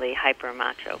manly, hyper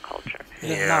macho culture.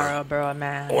 The Marlboro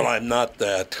Man. Well, I'm not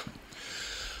that.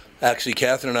 Actually,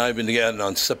 Catherine and I have been together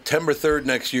on September 3rd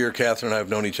next year. Catherine and I have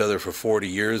known each other for 40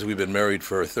 years. We've been married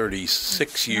for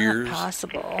 36 years. Not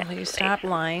possible. You stop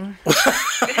lying.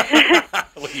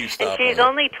 Will you stop? And she's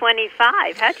only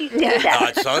 25. How do you do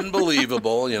that? It's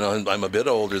unbelievable. You know, I'm a bit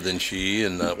older than she,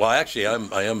 and well, actually, I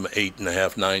am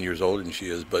 8.5, 9 years older than she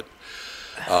is. But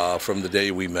from the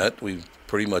day we met, we've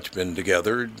pretty much been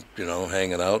together, you know,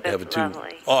 hanging out. That's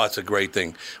lovely. Oh, it's a great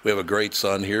thing. We have a great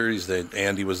son here.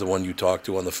 Andy was the one you talked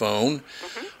to on the phone.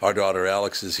 Mm-hmm. Our daughter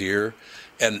Alex is here.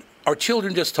 And our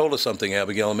children just told us something,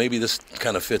 Abigail, and maybe this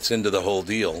kind of fits into the whole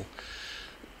deal.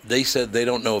 They said they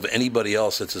don't know of anybody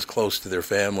else that's as close to their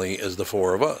family as the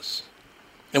four of us.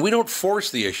 And we don't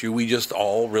force the issue. We just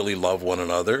all really love one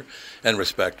another and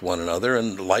respect one another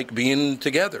and like being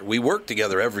together. We work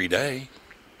together every day.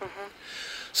 Mm-hmm.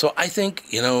 So I think,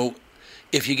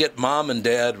 if you get mom and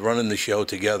dad running the show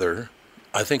together,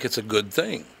 I think it's a good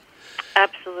thing.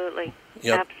 Absolutely.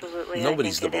 Absolutely.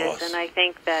 Nobody's the boss. And I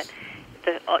think that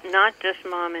not just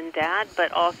mom and dad,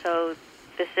 but also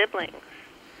the siblings.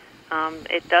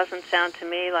 It doesn't sound to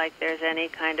me like there's any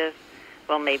kind of,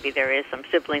 well, maybe there is some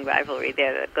sibling rivalry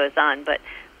there that goes on, but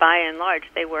by and large,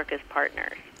 they work as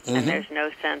partners. Mm-hmm. And there's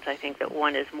no sense, I think, that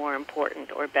one is more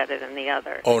important or better than the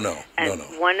other. Oh, no. And no.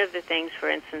 One of the things, for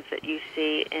instance, that you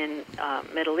see in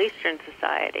Middle Eastern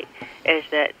society is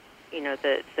that,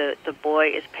 the boy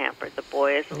is pampered, the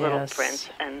boy is a little prince,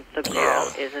 and the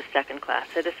girl is a second-class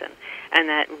citizen. And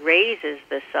that raises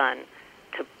the son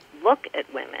to look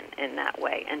at women in that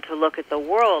way and to look at the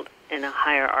world in a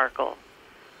hierarchical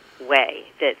way,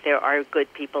 that there are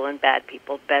good people and bad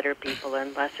people, better people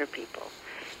and lesser people.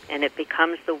 And it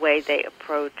becomes the way they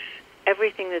approach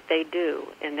everything that they do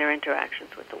in their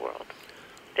interactions with the world.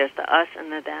 There's the us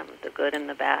and the them, the good and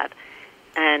the bad.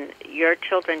 And your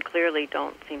children clearly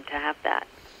don't seem to have that.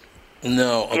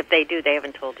 No. If they do, they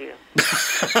haven't told you.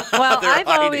 Well, They're I've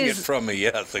hiding always it from me.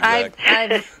 Yes,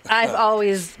 exactly. I've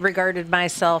always regarded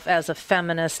myself as a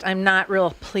feminist. I'm not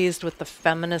real pleased with the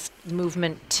feminist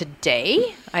movement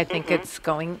today. I think it's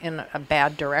going in a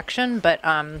bad direction. But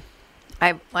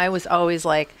I was always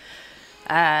like,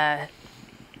 I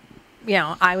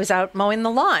was out mowing the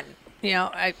lawn.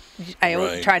 I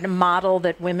tried to model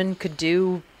that women could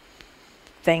do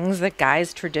things that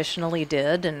guys traditionally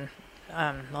did, and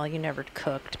you never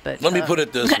cooked, but let me put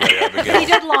it this way, Abigail. He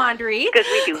did laundry because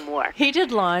we do more. He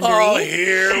did laundry. Oh,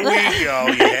 here we go.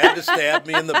 You had to stab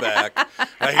me in the back.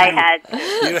 I had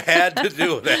to. You had to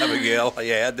do it, Abigail.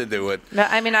 You had to do it. No,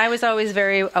 I mean, I was always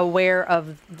very aware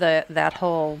of that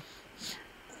whole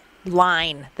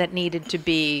line that needed to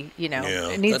be,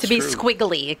 it needs to be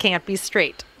squiggly. It can't be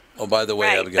straight. Oh, by the way,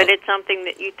 right, Abigail. but it's something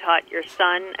that you taught your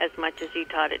son as much as you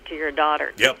taught it to your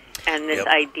daughter. Yep. And this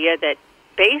idea that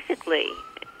basically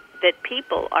that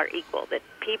people are equal, that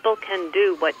people can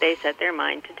do what they set their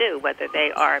mind to do, whether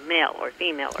they are male or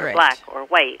female or black or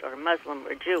white or Muslim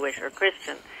or Jewish or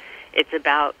Christian. It's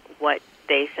about what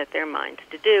they set their minds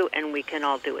to do, and we can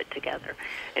all do it together.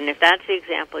 And if that's the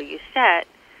example you set,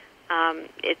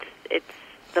 it's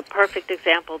the perfect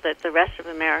example that the rest of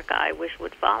America, I wish,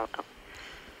 would follow.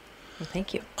 Well,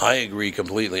 thank you. I agree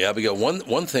completely, Abigail.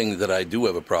 One thing that I do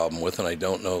have a problem with, and I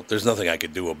don't know, there's nothing I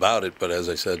could do about it, but as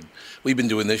I said, we've been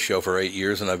doing this show for 8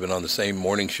 years, and I've been on the same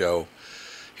morning show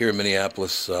here in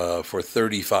Minneapolis for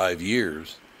 35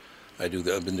 years. I've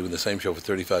been doing the same show for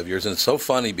 35 years, and it's so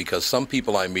funny because some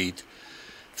people I meet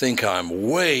think I'm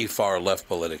way far left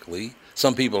politically.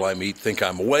 Some people I meet think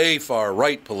I'm way far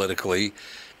right politically,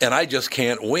 and I just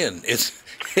can't win.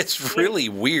 It's really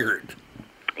weird.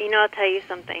 I'll tell you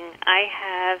something. I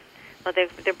have,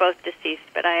 they're both deceased,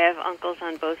 but I have uncles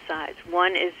on both sides.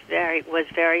 One was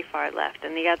very far left,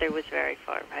 and the other was very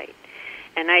far right.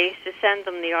 And I used to send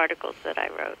them the articles that I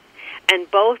wrote. And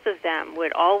both of them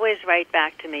would always write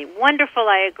back to me, "Wonderful,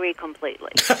 I agree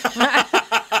completely."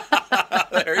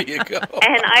 There you go.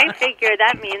 And I figure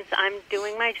that means I'm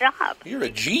doing my job. You're a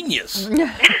genius.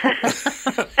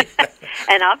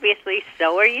 And obviously,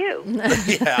 so are you.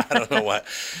 Yeah, I don't know why.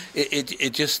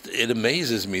 It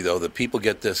amazes me though that people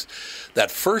get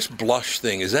that first blush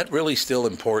thing. Is that really still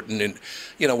important? And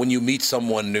when you meet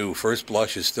someone new, first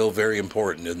blush is still very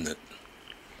important, isn't it?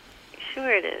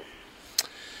 Sure, it is.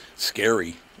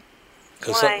 Scary.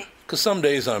 Why? Because some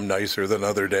days I'm nicer than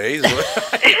other days. It's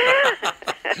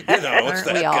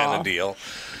that kind of deal.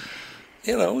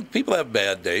 People have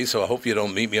bad days, so I hope you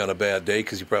don't meet me on a bad day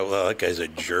because you probably, that guy's a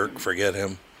jerk, forget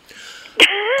him.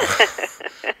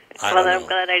 I'm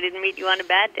glad I didn't meet you on a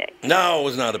bad day. No, it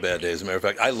was not a bad day. As a matter of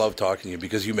fact, I love talking to you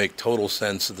because you make total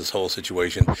sense of this whole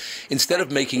situation. Instead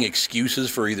of making excuses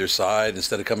for either side,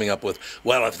 instead of coming up with,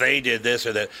 well, if they did this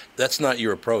or that, that's not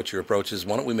your approach. Your approach is,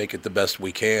 why don't we make it the best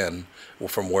we can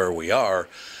from where we are?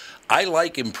 I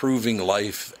like improving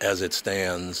life as it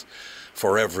stands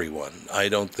for everyone. I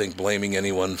don't think blaming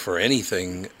anyone for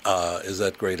anything is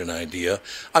that great an idea.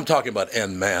 I'm talking about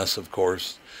en masse, of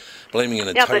course. Blaming an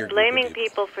entire but blaming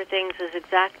people for things is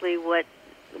exactly what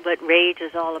rage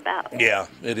is all about. Yeah,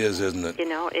 it is, isn't it?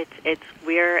 It's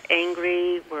we're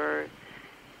angry, we're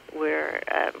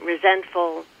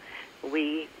resentful,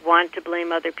 we want to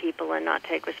blame other people and not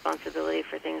take responsibility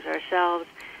for things ourselves.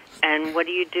 And what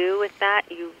do you do with that?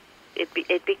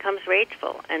 It becomes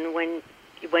rageful, and when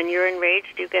you're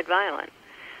enraged, you get violent.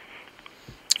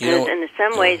 And in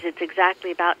some ways, it's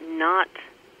exactly about not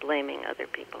blaming other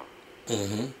people.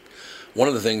 Mm-hmm. One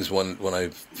of the things when I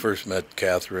first met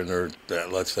Catherine, or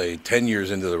let's say 10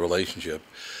 years into the relationship,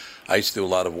 I used to do a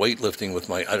lot of weightlifting with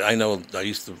I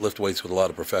used to lift weights with a lot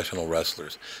of professional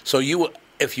wrestlers. So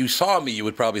if you saw me, you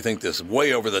would probably think this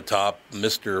way over the top,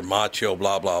 Mr. Macho,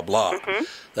 blah, blah, blah. Mm-hmm.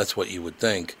 That's what you would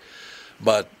think.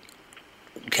 But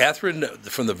Catherine,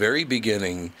 from the very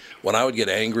beginning, when I would get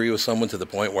angry with someone to the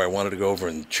point where I wanted to go over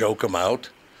and choke them out,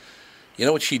 you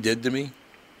know what she did to me?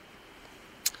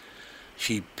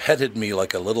 She petted me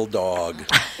like a little dog.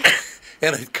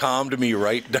 And it calmed me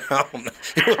right down.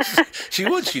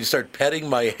 She'd start petting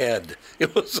my head.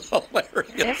 It was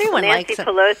hilarious. Everyone Nancy likes it.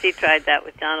 Pelosi tried that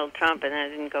with Donald Trump, and that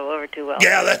didn't go over too well.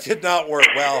 Yeah, that did not work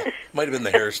well. Might have been the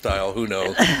hairstyle. Who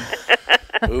knows?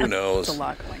 Who knows? There's a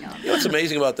lot going on. You know what's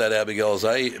amazing about that, Abigail, is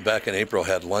I, back in April,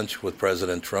 had lunch with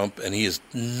President Trump, and he is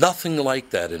nothing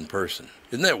like that in person.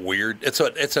 Isn't that weird? It's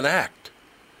an act.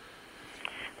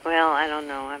 Well, I don't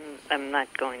know. I'm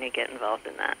not going to get involved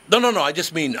in that. No. I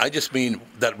just mean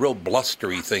that real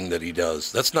blustery thing that he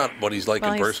does. That's not what he's like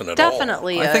in person at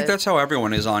definitely all. I think that's how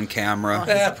everyone is on camera.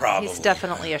 Probably. He's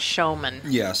definitely a showman.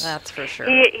 Yes. That's for sure.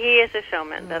 He is a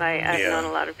showman, but I've known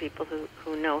a lot of people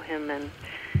who know him, and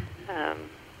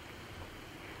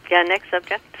next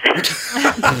subject.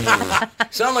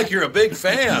 Sound like you're a big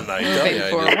fan, I tell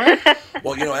you.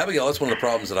 Well, Abigail, that's one of the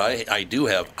problems that I do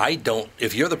have.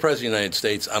 If you're the President of the United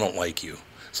States, I don't like you.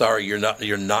 Sorry,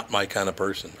 you're not my kind of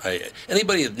person.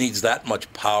 Anybody that needs that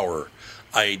much power,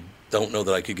 I don't know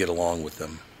that I could get along with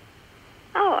them.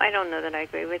 Oh, I don't know that I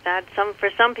agree with that. For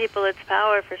some people it's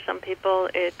power, for some people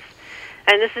it's,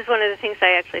 and this is one of the things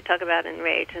I actually talk about in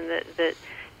Rage, and the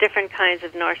different kinds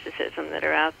of narcissism that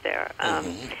are out there.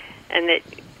 And that,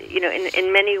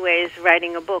 in many ways,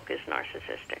 writing a book is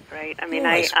narcissistic, right? I mean,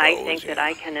 I think that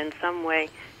I can in some way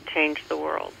change the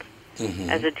world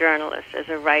as a journalist, as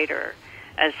a writer,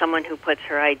 as someone who puts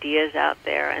her ideas out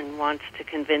there and wants to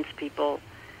convince people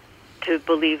to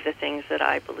believe the things that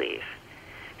I believe.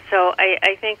 So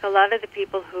I think a lot of the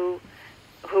people who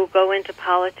go into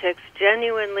politics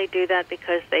genuinely do that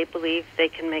because they believe they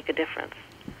can make a difference.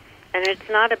 And it's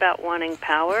not about wanting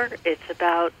power, it's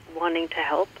about wanting to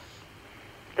help,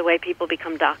 the way people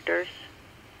become doctors.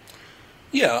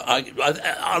 Yeah,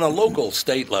 on a local,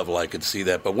 state level, I could see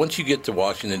that. But once you get to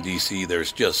Washington, D.C.,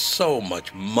 there's just so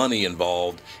much money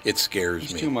involved, it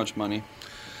scares me. Too much money.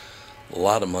 A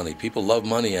lot of money. People love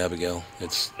money, Abigail.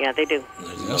 Yeah, they do.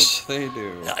 Yes, they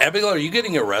do. Abigail, are you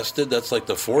getting arrested? That's like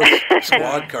the fourth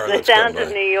squad car that's sounds come of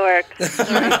by. New York.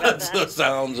 That's the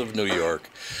sounds of New York.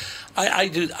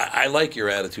 I like your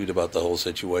attitude about the whole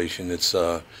situation. It's,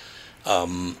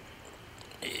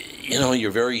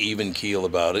 you're very even keel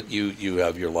about it. You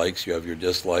have your likes, you have your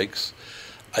dislikes.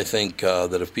 I think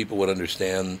that if people would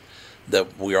understand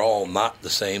that we're all not the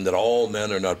same, that all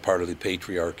men are not part of the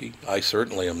patriarchy. I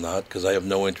certainly am not, because I have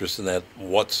no interest in that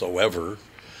whatsoever.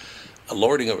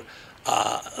 Lording over.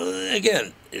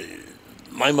 Again,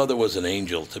 my mother was an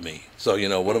angel to me. So,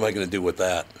 what am I going to do with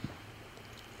that?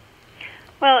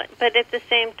 Well, but at the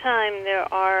same time, there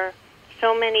are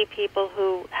so many people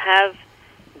who have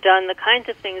done the kinds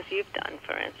of things you've done,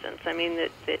 for instance. I mean,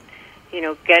 that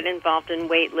get involved in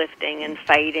weightlifting and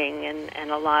fighting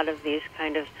and a lot of these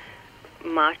kind of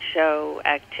macho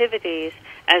activities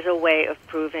as a way of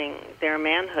proving their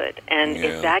manhood. And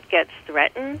if that gets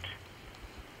threatened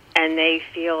and they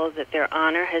feel that their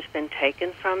honor has been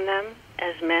taken from them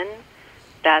as men,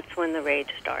 that's when the rage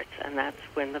starts and that's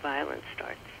when the violence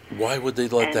starts. Why would they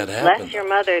let that happen? Bless your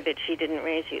mother that she didn't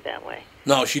raise you that way.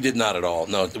 No, she did not at all.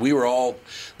 No,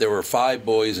 there were 5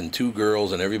 boys and 2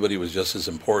 girls, and everybody was just as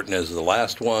important as the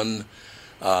last one.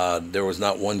 There was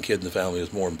not one kid in the family who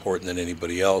was more important than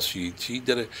anybody else. She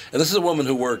did it. And this is a woman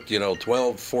who worked,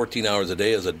 12, 14 hours a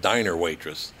day as a diner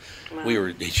waitress.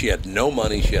 Wow. She had no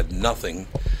money, she had nothing,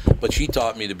 but she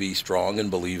taught me to be strong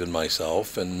and believe in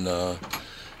myself. And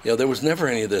there was never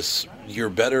any of this, you're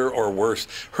better or worse.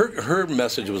 Her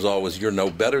message was always, you're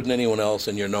no better than anyone else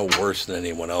and you're no worse than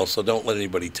anyone else, so don't let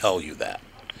anybody tell you that.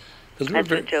 That's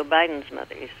what Joe Biden's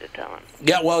mother used to tell him.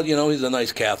 Yeah, well, he's a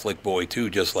nice Catholic boy, too,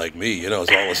 just like me.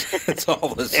 It's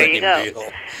all the same deal.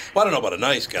 Well, I don't know about a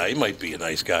nice guy. He might be a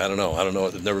nice guy. I don't know.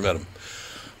 I've never met him.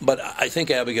 But I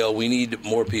think, Abigail, we need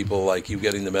more people like you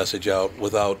getting the message out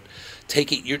without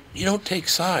taking, you don't take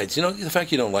sides. The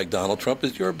fact you don't like Donald Trump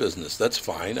is your business. That's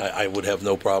fine. I would have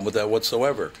no problem with that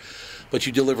whatsoever. But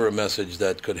you deliver a message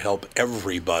that could help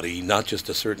everybody, not just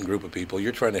a certain group of people.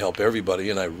 You're trying to help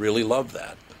everybody, and I really love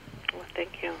that. Well,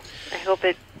 thank you. I hope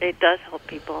it does help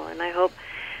people, and I hope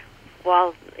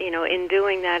while, in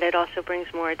doing that, it also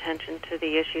brings more attention to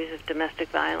the issues of domestic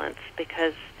violence,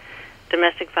 because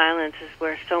domestic violence is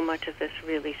where so much of this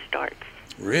really starts.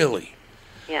 Really?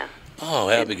 Yeah. Oh,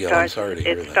 Abigail, I'm sorry to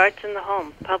hear that. It starts in the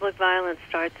home. Public violence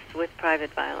starts with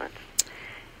private violence.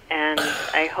 And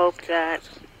I hope that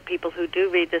people who do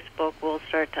read this book will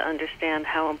start to understand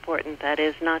how important that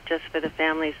is, not just for the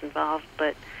families involved,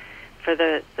 but for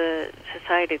the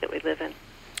society that we live in.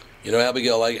 You know,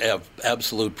 Abigail, I have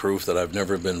absolute proof that I've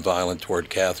never been violent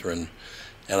toward Catherine,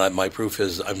 and my proof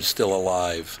is I'm still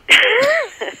alive.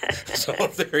 So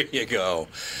there you go.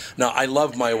 Now, I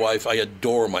love my wife. I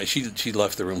adore she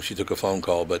left the room. She took a phone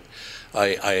call, but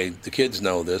the kids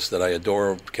know this, that I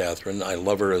adore Catherine. I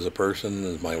love her as a person,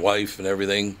 as my wife and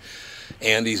everything.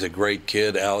 Andy's a great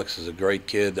kid. Alex is a great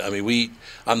kid. I mean,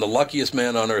 I'm the luckiest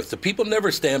man on earth. The people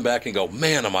never stand back and go,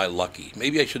 man, am I lucky.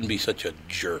 Maybe I shouldn't be such a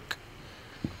jerk.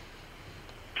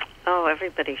 Oh,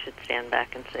 everybody should stand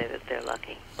back and say that they're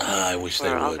lucky. I wish they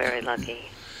would. We're all very lucky.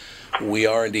 We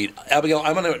are indeed. Abigail,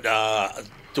 I'm going to...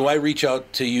 do I reach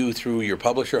out to you through your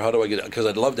publisher? How do I get it? Because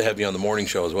I'd love to have you on the morning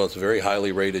show as well. It's a very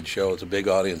highly rated show. It's a big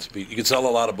audience. You can sell a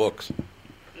lot of books.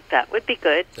 That would be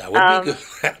good. That would be good.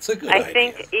 That's a good idea. I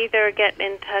think either get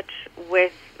in touch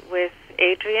with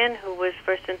Adrian, who was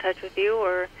first in touch with you,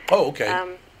 or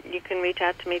you can reach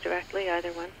out to me directly,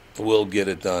 either one. We'll get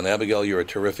it done. Abigail, you're a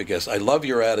terrific guest. I love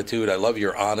your attitude. I love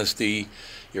your honesty.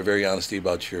 You're very honesty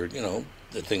about your,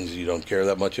 the things you don't care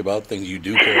that much about, things you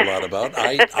do care a lot about.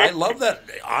 I love that.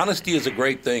 Honesty is a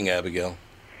great thing, Abigail.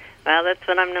 Well, that's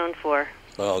what I'm known for.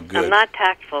 Well, good. I'm not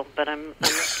tactful, but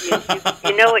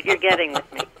you know what you're getting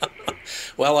with me.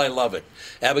 Well, I love it.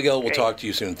 Abigail, we'll talk to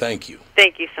you soon. Thank you.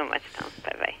 Thank you so much, Tom.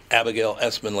 Bye-bye. Abigail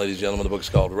Essman, ladies and gentlemen. The book's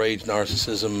called Rage,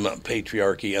 Narcissism,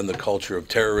 Patriarchy, and the Culture of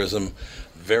Terrorism.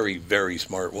 Very, very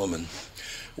smart woman.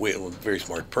 Very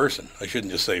smart person. I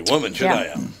shouldn't just say woman, should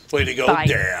I? Way to go, by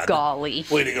Dad. Golly.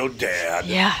 Way to go, Dad.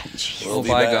 Yeah. We'll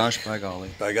by gosh, by golly.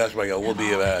 By gosh, by golly. We'll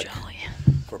be back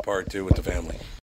for part 2 with the family.